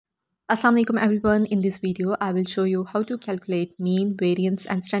Assalamu alaikum everyone. In this video, I will show you how to calculate mean, variance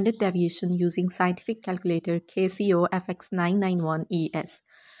and standard deviation using Scientific Calculator Casio fx-991ES.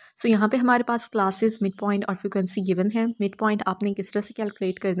 So यहाँ पे हमारे पास classes mid point और frequency given है। Mid point आपने किस तरह से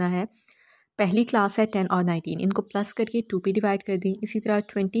calculate करना है। पहली क्लास है 10 और 19, इनको प्लस करके 2 पे डिवाइड कर दें। इसी तरह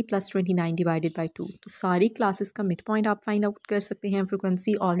 20 + 29 डिवाइडेड बाई 2। तो सारी क्लासेस का मिड पॉइंट आप फाइंड आउट कर सकते हैं।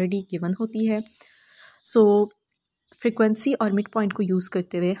 फ्रीक्वेंसी ऑलरेडी गिवन होती है। सो फ्रीक्वेंसी और मिड पॉइंट को यूज़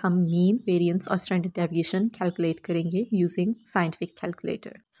करते हुए हम मीन, वेरिएंस और स्टैंडर्ड डेविएशन कैलकुलेट करेंगे यूजिंग साइंटिफिक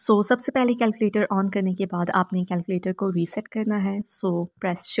कैलकुलेटर। सो सबसे पहले कैलकुलेटर ऑन करने के बाद आपने कैलकुलेटर को रीसेट करना है। सो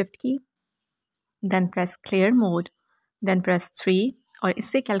प्रेस शिफ्ट की, then press clear mode, then press 3 और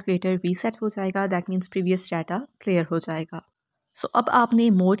इससे कैलकुलेटर रीसेट हो जाएगा। That means previous data clear हो जाएगा। सो अब आपने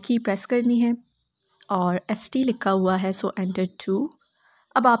मोड की प्रेस करनी है और ST लिखा हुआ है, सो एंटर 2।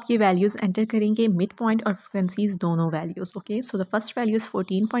 अब आप ये वैल्यूज़ एंटर करेंगे, मिड पॉइंट और फ्रीक्वेंसीज दोनों values. Okay, so the first value is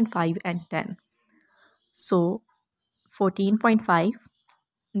 14.5 and 10। So 14.5,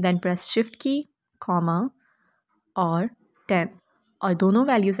 then press shift की, कॉमा और 10 और दोनों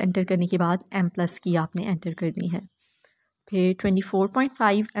वैल्यूज़ एंटर करने के बाद m+ की आपने एंटर करनी है। फिर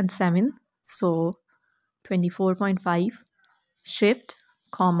 24.5 and 7। So 24.5 shift,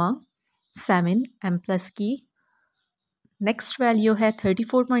 comma 7 m+ की। नेक्स्ट वैल्यू है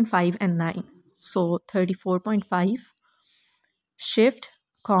 34.5 and 9। So 34.5 shift,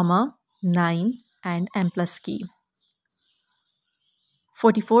 comma 9 and m+ की।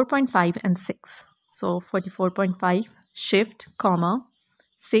 44.5 and 6। So 44.5 shift, comma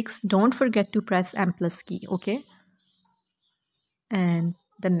 6, don't forget to press m+ की। Okay, and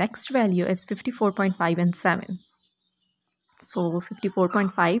the next value is 54.5 and 7। So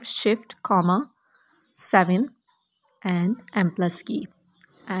 54.5 shift, comma 7 and m+ key,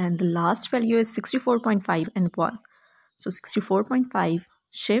 and the last value is 64.5 and 1. So 64.5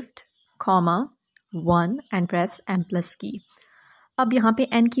 shift, comma 1 and press m+ key. अब यहाँ पे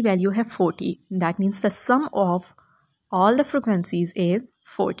n की value है 40. That means the sum of all the frequencies is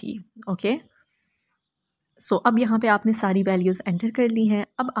 40. Okay. So अब यहाँ पे आपने सारी वैल्यूज़ एंटर कर ली हैं।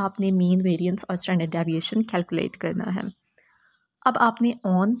 अब आपने मीन, वेरिएंस और स्टैंडर्ड डेविएशन कैलकुलेट करना है। अब आपने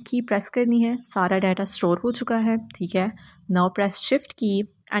ऑन की प्रेस करनी है। सारा डाटा स्टोर हो चुका है, ठीक है। नाउ प्रेस शिफ्ट की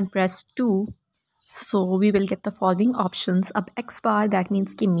and press 2। So we will get the following options. अब x बार, दैट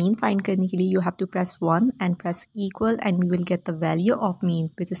मीन्स कि मीन फाइंड करने के लिए you have to press 1 and press equal and we will get the value of mean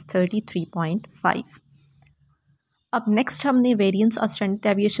which is 33.5। अब next हमने variance और standard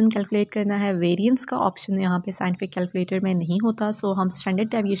deviation calculate करना है। वेरिएंस का ऑप्शन यहाँ पे साइंटिफिक कैलकुलेटर में नहीं होता, सो हम स्टैंडर्ड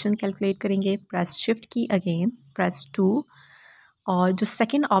डेविएशन कैलकुलेट करेंगे। प्रेस शिफ्ट की अगेन, प्रेस 2 और जो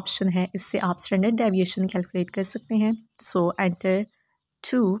सेकंड ऑप्शन है इससे आप स्टैंडर्ड डेविएशन कैलकुलेट कर सकते हैं। सो enter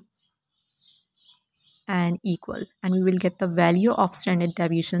 2 and equal and we will get the value of standard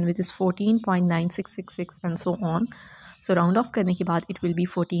deviation which is 14.9666 and so on. So round of करने के बाद it will be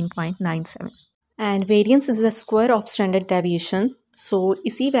 14.97 and variance is the square of standard deviation. सो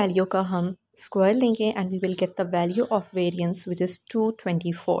इसी value का हम square लेंगे and we will get the value of variance which is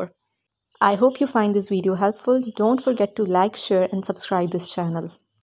 224. I hope you find this video helpful. Don't forget to like, share and subscribe this channel.